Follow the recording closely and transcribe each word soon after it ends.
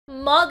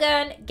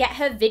Morgan, get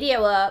her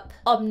video up.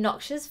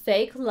 Obnoxious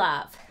fake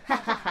laugh.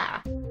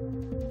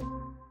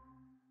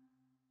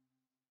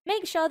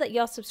 Make sure that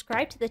you're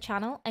subscribed to the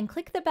channel and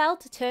click the bell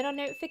to turn on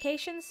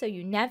notifications so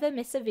you never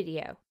miss a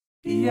video.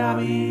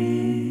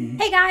 Yummy.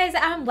 Hey guys,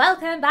 and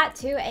welcome back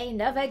to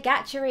another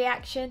Gacha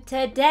reaction.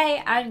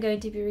 Today I'm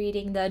going to be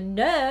reading The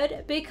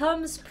Nerd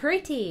Becomes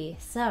Pretty.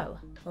 So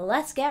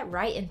let's get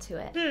right into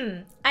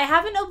it. I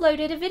haven't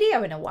uploaded a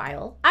video in a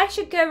while. I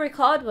should go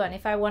record one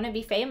if I want to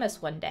be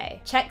famous one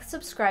day. Check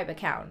subscriber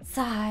count.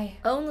 Sigh.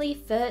 Only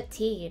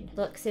 13.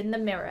 Looks in the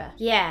mirror.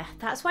 Yeah,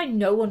 that's why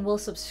no one will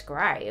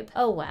subscribe.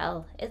 Oh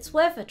well, it's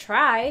worth a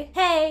try.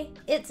 Hey,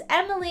 it's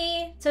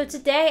Emily. So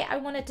today I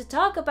wanted to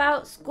talk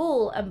about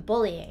school and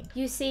bullying.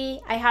 You see,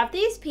 I have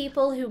these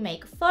people who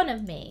make fun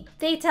of me.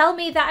 They tell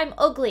me that I'm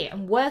ugly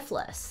and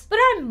worthless. But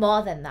I'm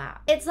more than that.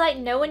 It's like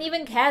no one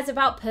even cares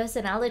about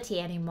personality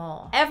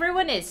anymore.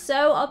 Everyone is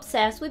so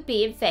obsessed with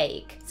being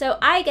fake. So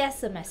I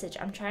guess the message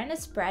I'm trying to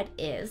spread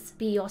is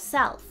be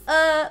yourself.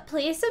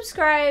 Please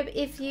subscribe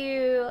if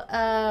you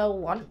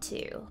want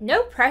to.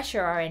 No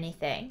pressure or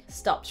anything.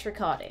 Stops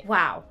recording.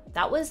 Wow.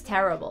 That was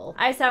terrible.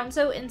 I sound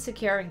so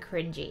insecure and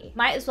cringy.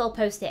 Might as well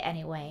post it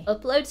anyway.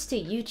 Uploads to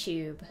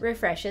YouTube.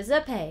 Refreshes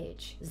the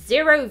page.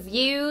 0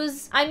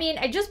 views. I mean,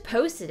 I just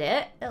posted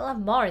it. It'll have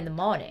more in the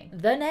morning.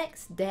 The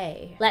next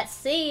day. Let's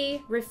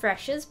see.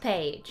 Refreshes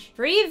page.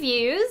 3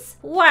 views?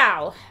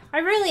 Wow. I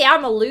really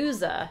am a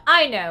loser.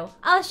 I know.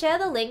 I'll share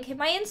the link in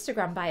my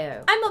Instagram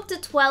bio. I'm up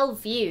to 12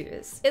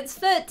 views. It's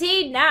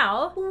 13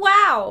 now.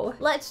 Wow.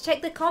 Let's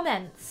check the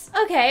comments.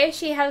 Okay,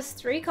 she has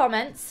 3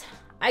 comments.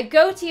 I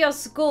go to your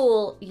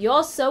school.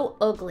 You're so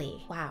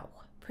ugly. Wow.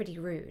 Pretty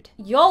rude.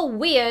 You're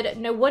weird.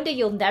 No wonder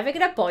you'll never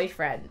get a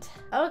boyfriend.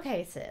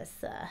 Okay,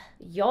 sis.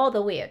 You're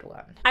the weird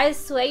one. I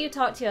swear you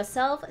talk to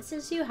yourself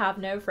since you have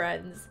no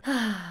friends.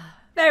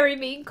 Very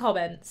mean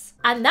comments.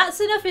 And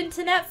that's enough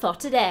internet for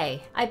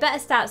today. I better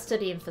start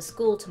studying for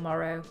school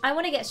tomorrow. I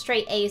want to get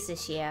straight A's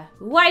this year.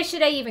 Why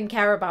should I even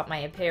care about my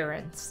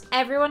appearance?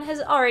 Everyone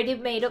has already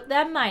made up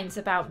their minds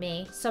about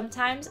me.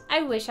 Sometimes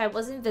I wish I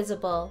was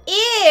invisible.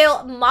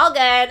 Ew,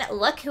 Morgan,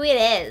 look who it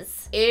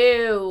is.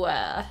 Ew.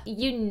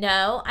 You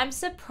know, I'm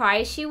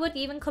surprised she would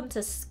even come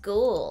to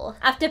school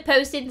after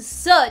posting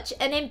such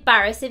an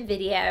embarrassing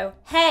video.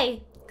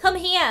 Hey. Come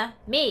here.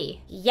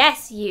 Me.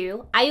 Yes,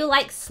 you. Are you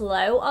like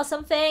slow or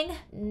something?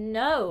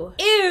 No.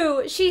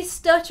 Ew, she's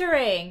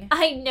stuttering.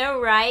 I know,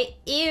 right?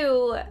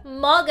 Ew.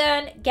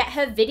 Morgan, get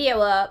her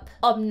video up.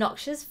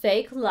 Obnoxious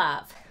fake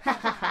laugh.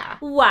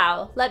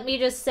 Wow, let me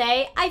just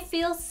say, I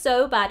feel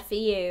so bad for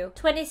you.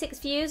 26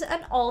 views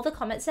and all the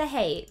comments are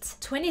hate.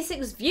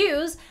 26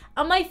 views?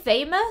 Am I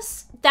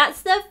famous?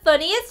 That's the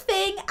funniest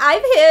thing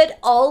I've heard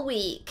all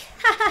week.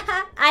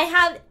 I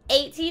have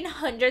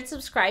 1,800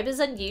 subscribers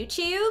on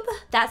YouTube.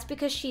 That's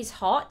because she's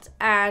hot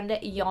and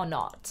you're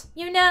not.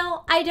 You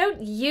know, I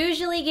don't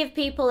usually give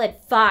people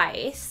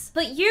advice,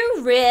 but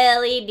you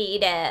really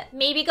need it.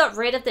 Maybe get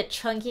rid of the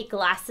chunky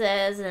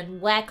glasses and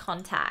wear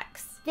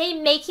contacts. They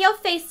make your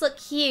face look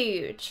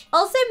huge.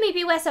 Also,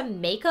 maybe wear some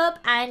makeup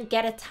and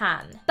get a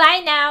tan. By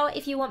now,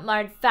 if you want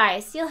more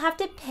advice, you'll have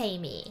to pay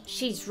me.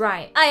 She's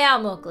right. I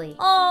am ugly.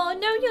 Oh,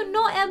 no, you're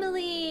not,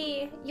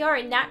 Emily. You're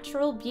a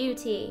natural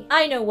beauty.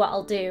 I know what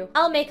I'll do.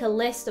 I'll make a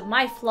list of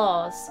my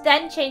flaws,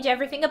 then change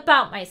everything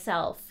about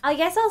myself. I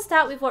guess I'll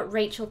start with what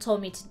Rachel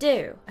told me to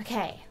do.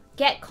 Okay.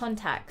 Get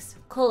contacts,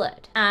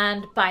 colored,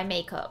 and buy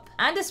makeup,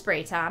 and a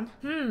spray tan.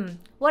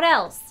 What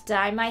else?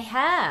 Dye my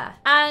hair,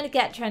 and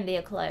get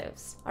trendier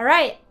clothes. All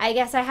right, I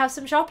guess I have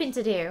some shopping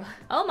to do.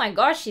 Oh my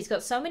gosh, she's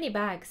got so many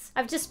bags.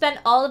 I've just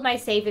spent all of my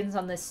savings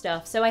on this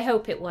stuff, so I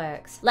hope it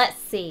works. Let's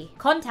see.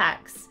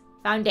 Contacts.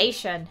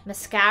 Foundation,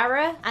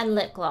 mascara, and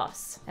lip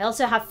gloss. I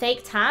also have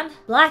fake tan,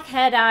 black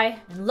hair dye,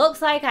 and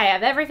looks like I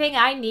have everything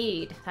I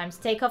need. Time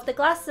to take off the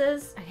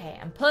glasses. Okay,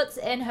 and puts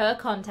in her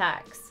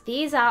contacts.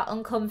 These are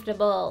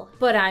uncomfortable,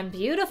 but I'm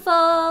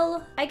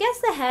beautiful. I guess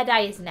the hair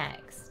dye is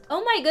next.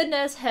 Oh my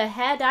goodness, her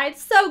hair dyed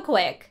so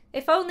quick.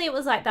 If only it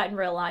was like that in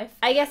real life.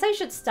 I guess I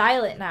should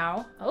style it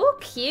now. Oh,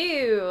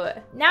 cute.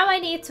 Now I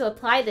need to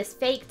apply this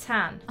fake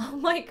tan. Oh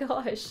my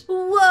gosh.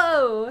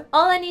 Whoa.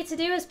 All I need to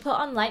do is put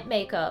on light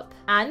makeup.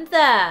 And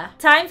there.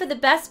 Time for the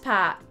best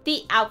part.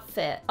 The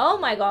outfit. Oh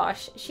my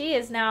gosh. She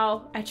is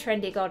now a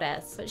trendy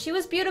goddess. But she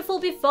was beautiful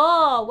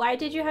before. Why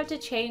did you have to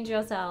change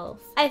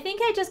yourself? I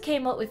think I just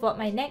came up with what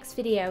my next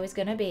video is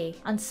gonna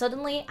be. And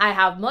suddenly I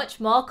have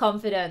much more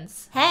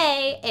confidence.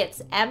 Hey,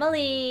 it's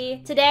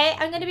Emily. Today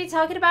I'm gonna be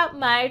talking about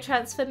my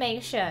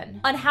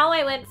transformation, on how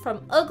I went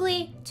from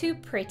ugly to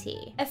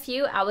pretty a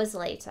few hours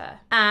later.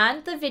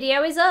 And the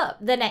video is up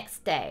the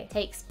next day.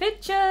 Takes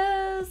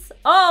pictures.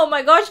 Oh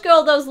my gosh,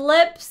 girl, those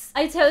lips.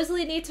 I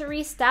totally need to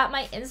restart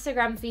my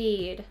Instagram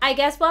feed. I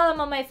guess while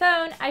I'm on my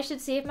phone, I should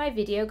see if my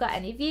video got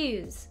any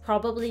views.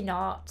 Probably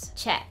not.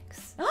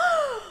 Checks.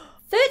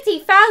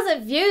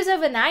 30,000 views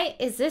overnight?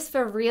 Is this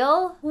for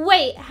real?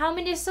 Wait, how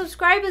many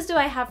subscribers do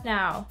I have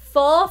now?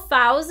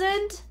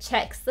 4,000?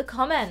 Checks the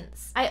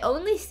comments. I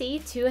only see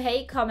 2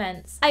 hate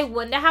comments. I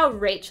wonder how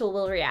Rachel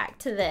will react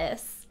to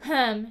this.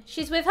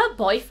 She's with her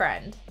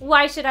boyfriend.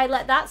 Why should I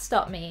let that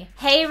stop me?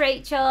 Hey,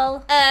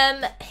 Rachel.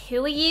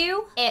 Who are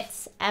you?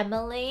 It's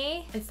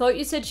Emily. I thought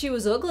you said she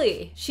was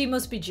ugly. She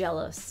must be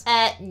jealous.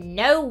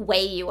 No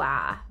way you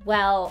are.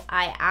 Well,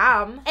 I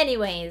am.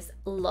 Anyways,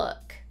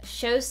 look.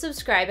 Show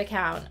subscriber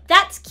count.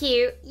 That's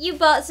cute. You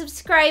bought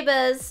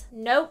subscribers.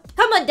 Nope.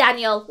 Come on,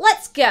 Daniel.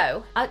 Let's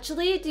go.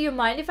 Actually, do you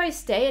mind if I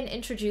stay and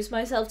introduce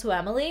myself to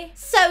Emily?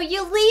 So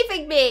you're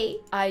leaving me?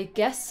 I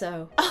guess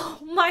so. Oh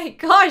my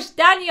gosh,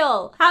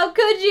 Daniel. How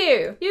could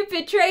you? You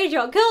betrayed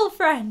your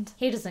girlfriend.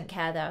 He doesn't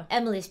care though.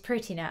 Emily's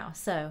pretty now,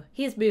 so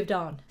he's moved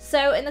on.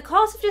 So in the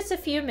course of just a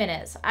few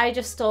minutes, I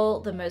just stole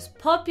the most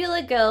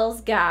popular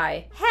girl's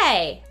guy.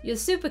 Hey, you're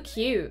super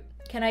cute.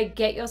 Can I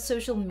get your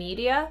social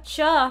media?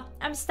 Sure.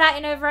 I'm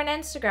starting over on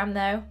Instagram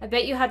though. I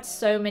bet you had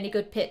so many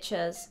good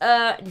pictures.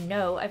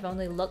 No, I've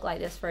only looked like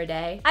this for a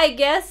day. I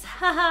guess,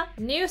 haha.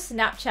 New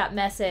Snapchat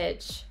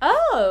message.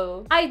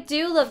 Oh, I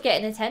do love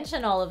getting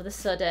attention all of a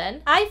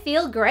sudden. I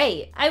feel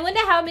great. I wonder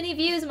how many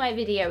views my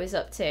video is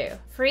up to.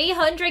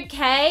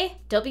 300k?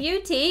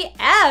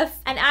 WTF?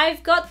 And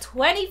I've got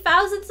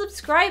 20,000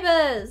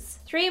 subscribers.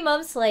 3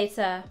 months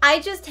later, I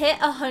just hit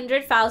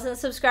 100,000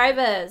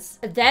 subscribers.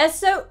 They're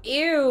so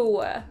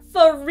ew.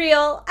 For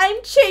real,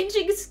 I'm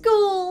changing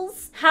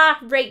schools. Ha,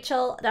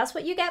 Rachel, that's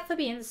what you get for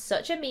being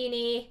such a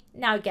meanie.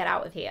 Now get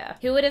out of here.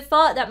 Who would have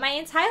thought that my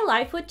entire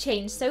life would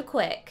change so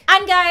quick?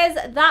 And guys,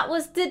 that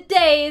was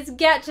today's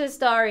Gacha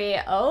story.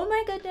 Oh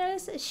my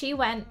goodness, she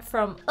went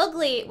from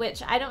ugly,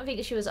 which I don't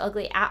think she was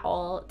ugly at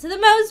all, to the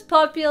most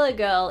popular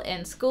girl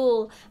in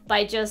school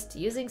by just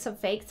using some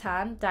fake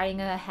tan, dyeing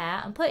her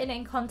hair, and putting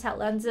in contact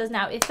lenses.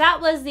 Now, if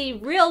that was the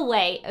real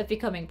way of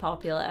becoming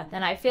popular,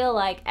 then I feel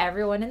like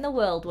everyone in the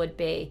world would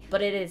be.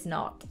 But it is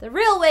not. The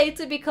real way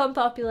to become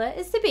popular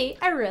is to be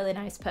a really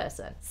nice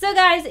person. So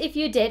guys, if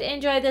you did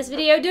enjoy this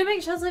video, do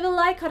make sure to leave a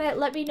like on it.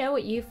 Let me know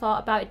what you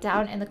thought about it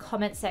down in the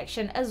comment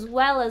section, as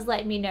well as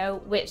let me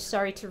know which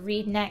story to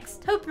read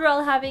next. Hope you're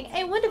all having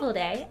a wonderful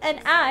day, and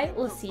I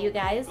will see you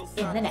guys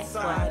in the next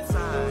one.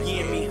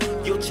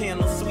 Yammy, your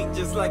channel sweet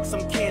just like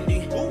some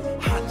candy,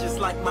 hot just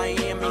like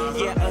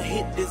Miami. Yeah, a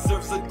hit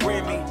deserves a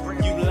Grammy.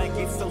 You like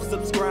it, so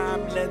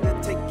subscribe. Let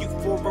it take you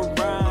for a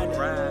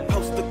ride.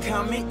 Post a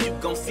comment, you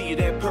gon' see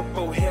that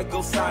purple hair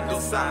go side to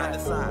side.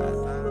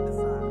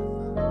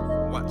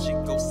 Watch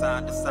it go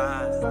side to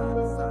side.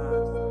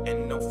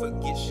 And don't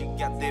forget she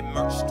got that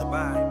merch to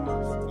buy.